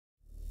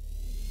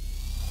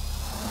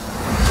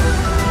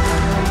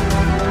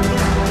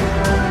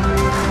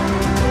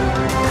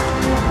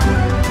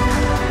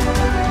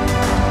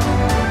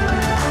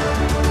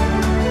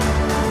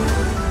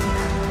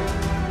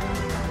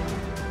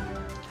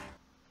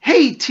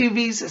Hey,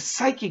 Tuvies, it's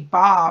Psychic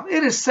Bob.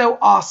 It is so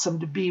awesome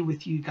to be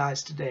with you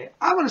guys today.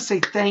 I want to say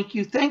thank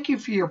you. Thank you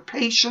for your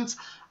patience.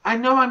 I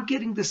know I'm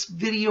getting this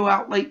video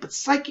out late, but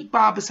Psychic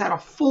Bob has had a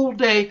full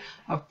day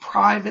of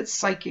private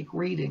psychic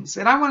readings.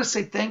 And I want to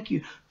say thank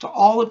you to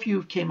all of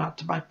you who came out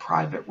to my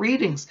private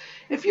readings.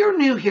 If you're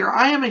new here,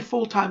 I am a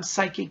full-time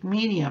psychic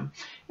medium.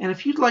 And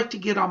if you'd like to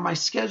get on my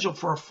schedule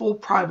for a full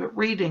private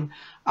reading,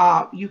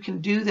 you can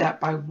do that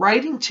by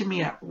writing to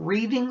me at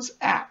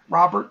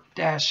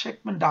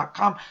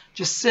readings@robert-hickman.com.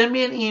 Just send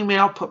me an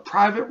email, put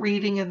private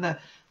reading in the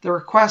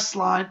request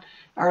line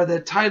or the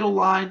title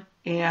line,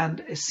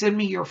 and send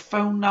me your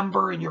phone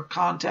number and your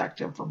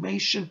contact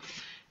information,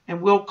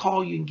 and we'll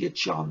call you and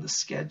get you on the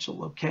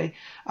schedule, okay?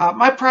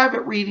 My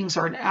private readings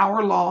are an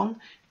hour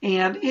long,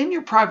 and in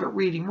your private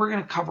reading, we're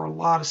going to cover a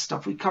lot of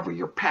stuff. We cover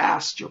your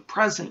past, your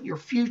present, your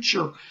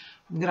future.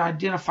 I'm going to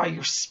identify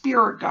your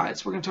spirit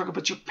guides. We're going to talk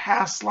about your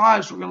past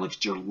lives. We're going to look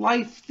at your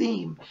life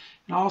theme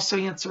and also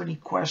answer any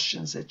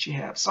questions that you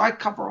have. So I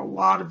cover a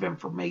lot of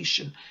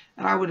information,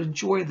 and I would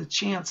enjoy the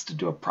chance to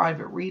do a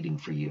private reading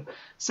for you.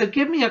 So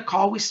give me a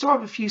call. We still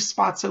have a few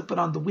spots open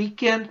on the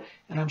weekend,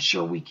 and I'm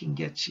sure we can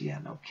get you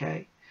in,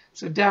 okay?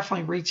 So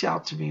definitely reach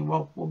out to me.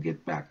 We'll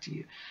get back to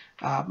you.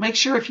 Make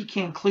sure if you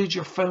can include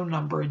your phone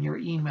number in your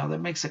email. That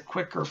makes it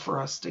quicker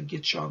for us to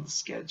get you on the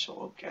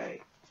schedule,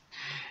 okay?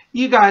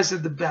 You guys are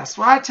the best.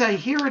 Well, I tell you,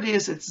 here it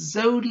is. It's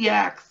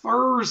Zodiac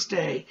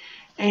Thursday.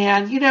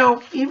 And, you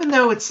know, even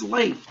though it's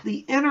late,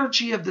 the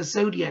energy of the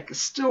Zodiac is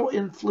still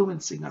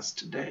influencing us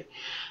today.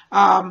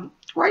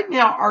 Right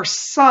now, our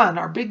sun,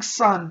 our big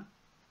sun,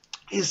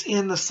 is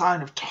in the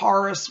sign of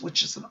Taurus,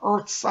 which is an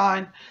earth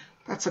sign.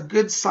 That's a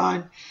good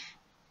sign.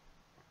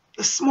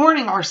 This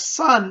morning, our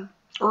sun,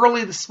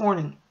 early this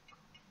morning,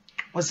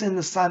 was in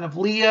the sign of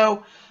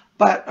Leo.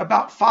 But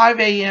about 5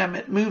 a.m.,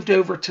 it moved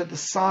over to the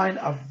sign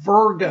of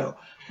Virgo,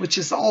 which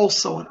is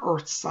also an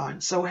earth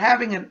sign. So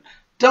having a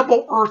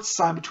double earth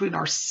sign between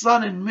our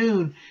sun and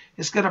moon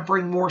is going to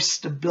bring more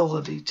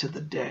stability to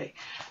the day.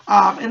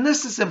 And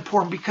this is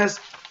important because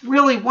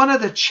really one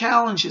of the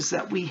challenges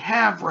that we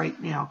have right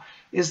now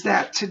is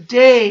that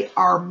today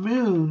our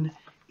moon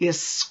is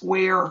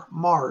square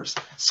Mars.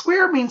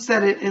 Square means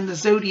that in the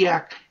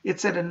zodiac,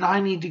 it's at a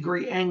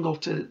 90-degree angle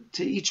to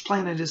each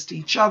planet is to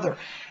each other.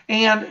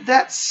 And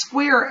that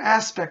square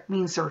aspect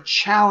means there are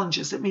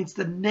challenges. It means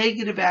the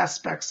negative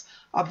aspects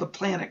of the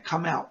planet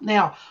come out.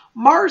 Now,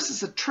 Mars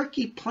is a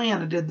tricky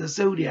planet in the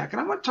zodiac,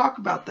 and I want to talk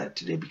about that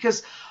today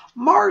because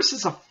Mars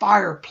is a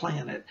fire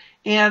planet,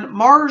 and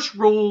Mars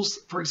rules,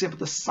 for example,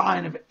 the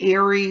sign of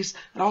Aries.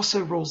 It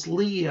also rules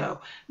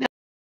Leo.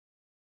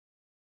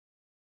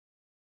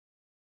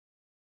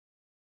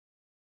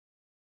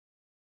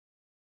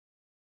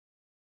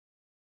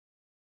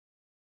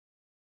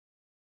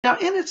 Now,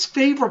 in its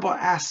favorable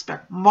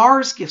aspect,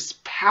 Mars gives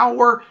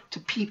power to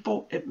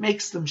people. It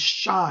makes them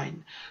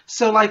shine.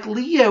 So like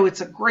Leo,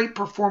 it's a great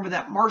performer.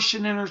 That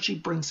Martian energy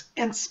brings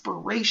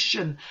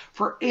inspiration.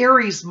 For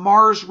Aries,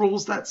 Mars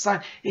rules that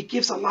sign. It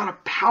gives a lot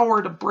of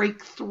power to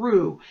break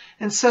through.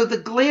 And so the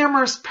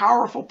glamorous,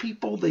 powerful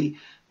people, the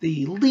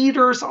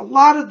leaders, a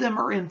lot of them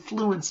are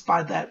influenced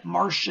by that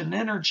Martian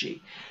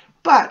energy.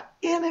 But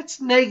in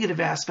its negative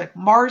aspect,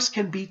 Mars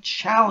can be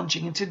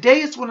challenging. And today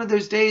is one of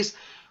those days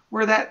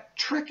where that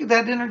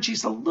energy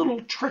is a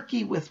little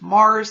tricky with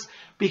Mars,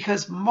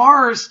 because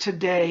Mars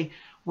today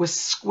was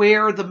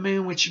square the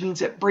moon, which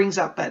means it brings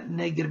out that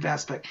negative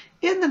aspect.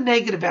 In the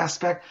negative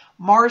aspect,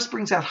 Mars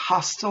brings out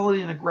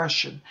hostility and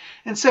aggression.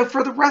 And so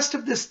for the rest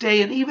of this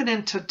day and even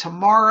into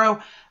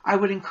tomorrow, I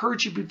would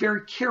encourage you to be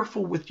very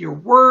careful with your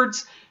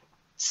words,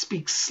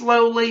 speak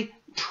slowly,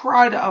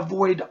 try to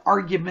avoid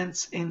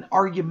arguments and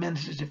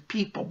argumentative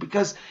people,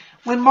 because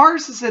when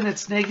Mars is in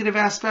its negative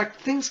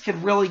aspect, things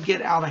can really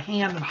get out of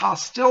hand, and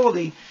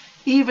hostility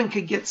even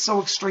could get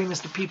so extreme as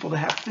to people to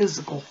have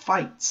physical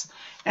fights.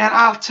 And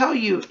I'll tell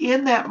you,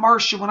 in that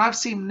Martian, when I've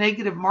seen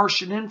negative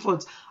Martian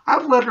influence,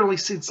 I've literally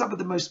seen some of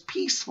the most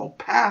peaceful,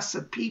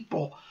 passive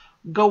people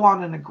go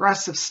on an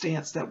aggressive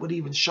stance that would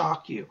even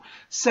shock you.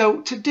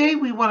 So today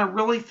we want to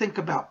really think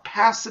about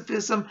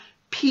pacifism,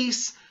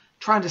 peace,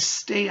 trying to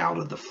stay out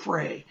of the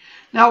fray.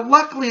 Now,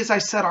 luckily, as I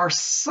said, our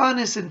sun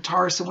is in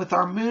Taurus, and with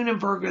our moon in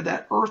Virgo,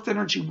 that earth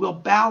energy will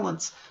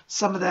balance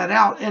some of that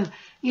out. And,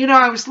 you know,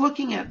 I was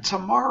looking at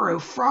tomorrow,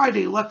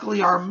 Friday,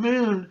 luckily our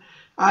moon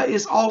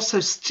is also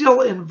still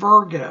in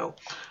Virgo.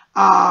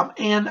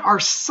 And our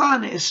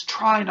sun is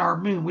trine our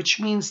moon, which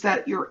means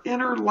that your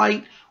inner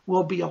light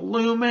will be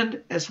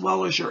illumined as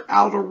well as your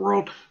outer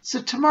world.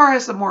 So tomorrow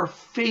has a more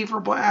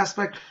favorable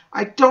aspect.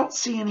 I don't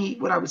see any,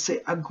 what I would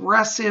say,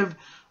 aggressive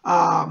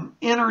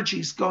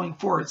energies going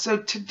forward. So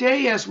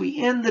today, as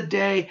we end the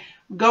day,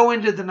 go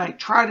into the night,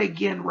 try to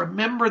again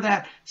remember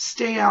that,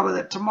 stay out of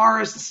that.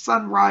 Tomorrow, as the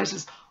sun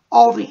rises,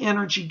 all the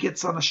energy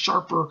gets on a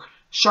sharper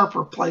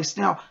place.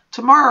 Now,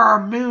 tomorrow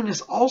our moon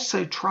is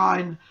also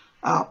trine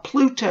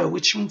Pluto,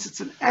 which means it's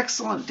an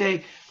excellent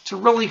day to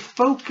really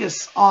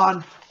focus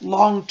on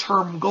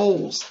long-term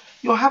goals.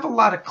 You'll have a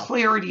lot of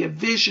clarity of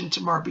vision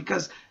tomorrow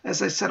because,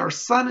 as I said, our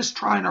sun is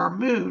trine our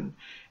moon.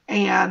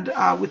 And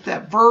with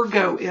that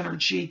Virgo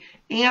energy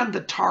and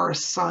the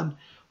Taurus sun,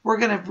 we're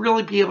going to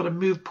really be able to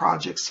move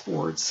projects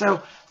forward.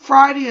 So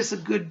Friday is a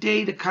good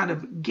day to kind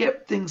of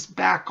get things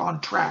back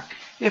on track.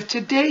 If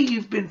today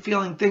you've been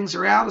feeling things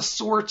are out of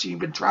sorts, and you've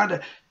been trying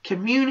to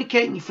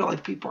communicate and you feel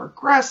like people are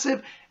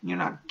aggressive and you're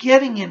not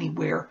getting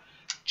anywhere,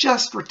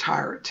 just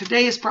retire it.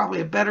 Today is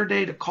probably a better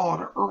day to call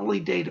it an early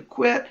day to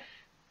quit.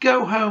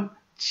 Go home,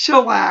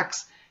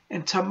 chillax,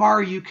 and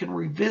tomorrow you can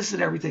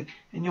revisit everything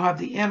and you'll have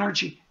the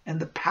energy and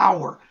the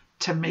power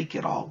to make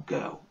it all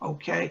go,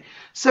 okay?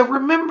 So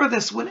remember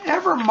this,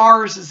 whenever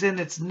Mars is in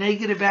its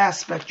negative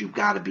aspect, you've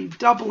got to be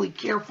doubly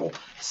careful,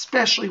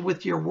 especially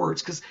with your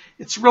words, because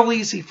it's real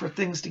easy for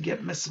things to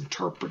get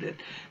misinterpreted.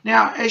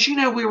 Now, as you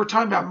know, we were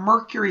talking about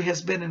Mercury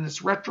has been in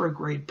its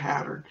retrograde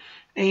pattern,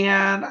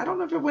 and I don't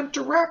know if it went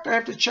direct. I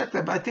have to check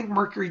that, but I think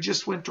Mercury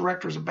just went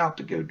direct or is about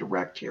to go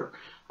direct here.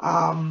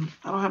 I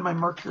don't have my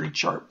Mercury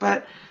chart,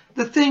 but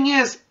the thing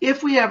is,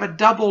 if we have a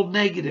double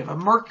negative, a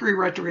Mercury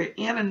retrograde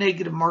and a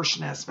negative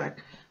Martian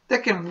aspect,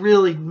 that can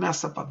really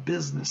mess up a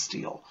business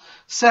deal.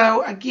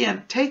 So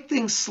again, take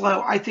things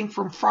slow. I think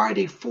from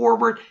Friday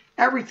forward,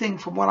 everything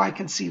from what I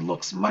can see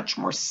looks much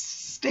more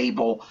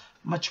stable,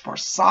 much more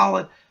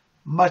solid,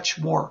 much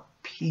more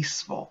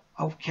peaceful.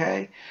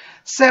 Okay,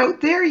 so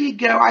there you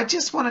go. I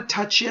just want to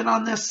touch in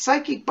on this.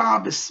 Psychic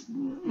Bob is,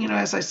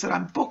 as I said,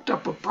 I'm booked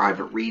up with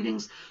private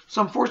readings,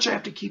 so unfortunately I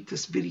have to keep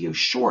this video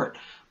short.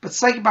 But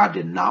Psychic Bob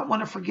did not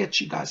want to forget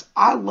you guys.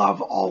 I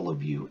love all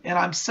of you, and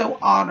I'm so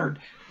honored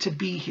to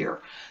be here.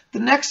 The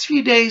next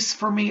few days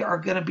for me are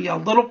going to be a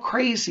little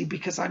crazy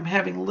because I'm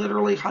having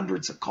literally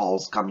hundreds of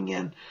calls coming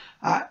in.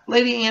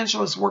 Lady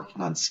Angela is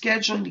working on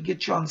scheduling to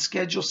get you on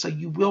schedule, so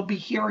you will be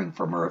hearing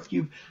from her if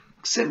you've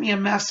sent me a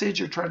message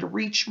or tried to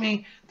reach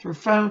me through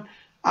phone.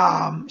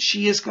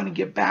 She is going to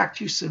get back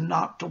to you, so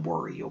not to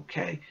worry,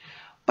 okay?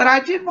 But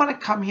I did want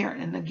to come here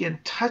and again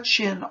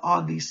touch in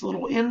on these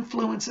little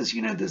influences.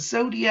 The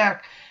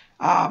Zodiac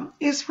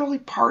is really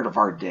part of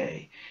our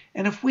day.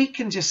 And if we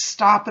can just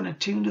stop and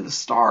attune to the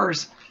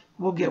stars,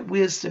 we'll get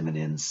wisdom and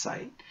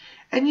insight.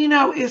 And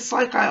it's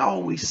like I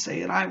always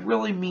say, and I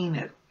really mean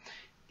it.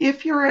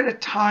 If you're at a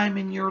time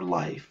in your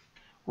life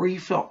where you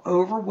feel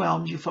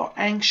overwhelmed, you feel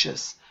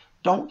anxious,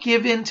 don't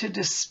give in to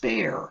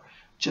despair.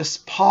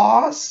 Just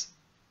pause,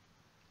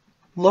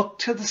 look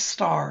to the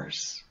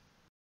stars.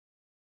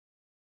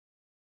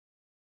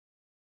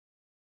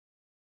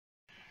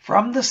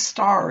 From the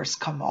stars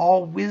come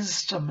all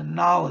wisdom and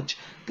knowledge.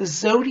 The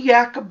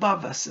zodiac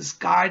above us is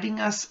guiding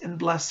us and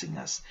blessing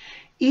us.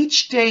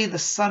 Each day the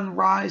sun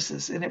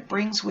rises and it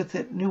brings with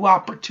it new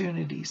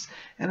opportunities.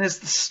 And as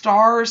the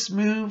stars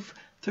move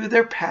through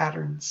their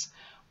patterns,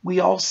 we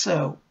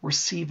also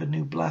receive a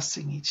new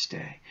blessing each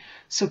day.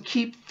 So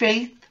keep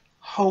faith,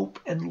 hope,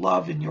 and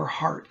love in your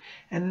heart.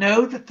 And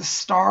know that the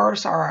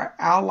stars are our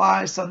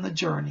allies on the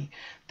journey.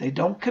 They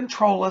don't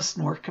control us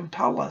nor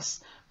compel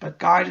us, but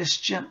guide us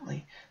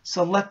gently.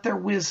 So let their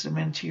wisdom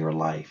into your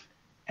life,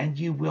 and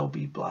you will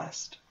be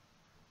blessed.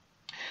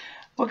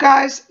 Well,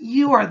 guys,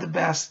 you are the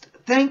best.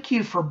 Thank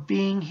you for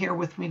being here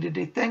with me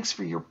today. Thanks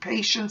for your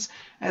patience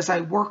as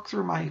I work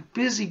through my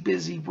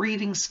busy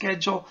reading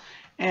schedule.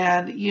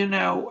 And,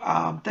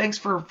 thanks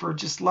for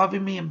just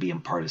loving me and being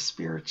part of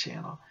Spirit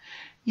Channel.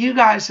 You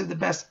guys are the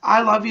best.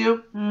 I love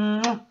you.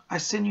 I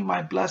send you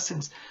my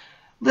blessings.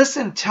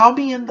 Listen, tell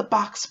me in the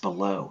box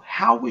below,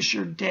 how was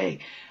your day?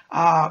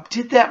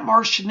 Did that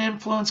Martian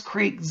influence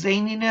create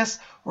zaniness,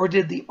 or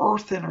did the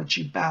Earth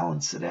energy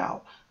balance it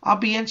out? I'll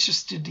be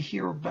interested to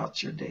hear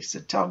about your day, so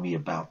tell me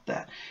about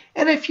that.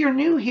 And if you're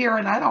new here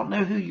and I don't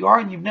know who you are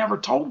and you've never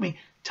told me,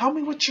 tell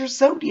me what your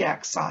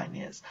zodiac sign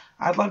is.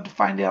 I'd love to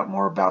find out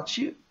more about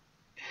you.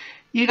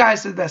 You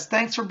guys are the best.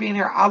 Thanks for being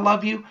here. I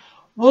love you.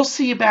 We'll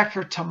see you back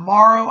here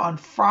tomorrow on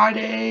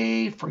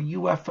Friday for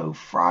UFO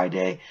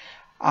Friday.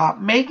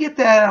 May get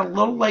that a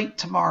little late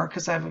tomorrow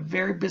because I have a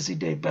very busy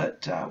day,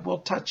 but we'll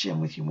touch in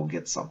with you and we'll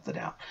get something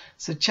out.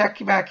 So check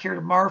you back here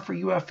tomorrow for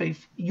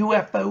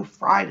UFO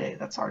Friday.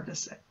 That's hard to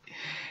say.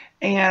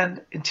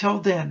 And until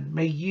then,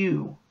 may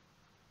you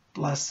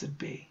blessed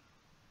be.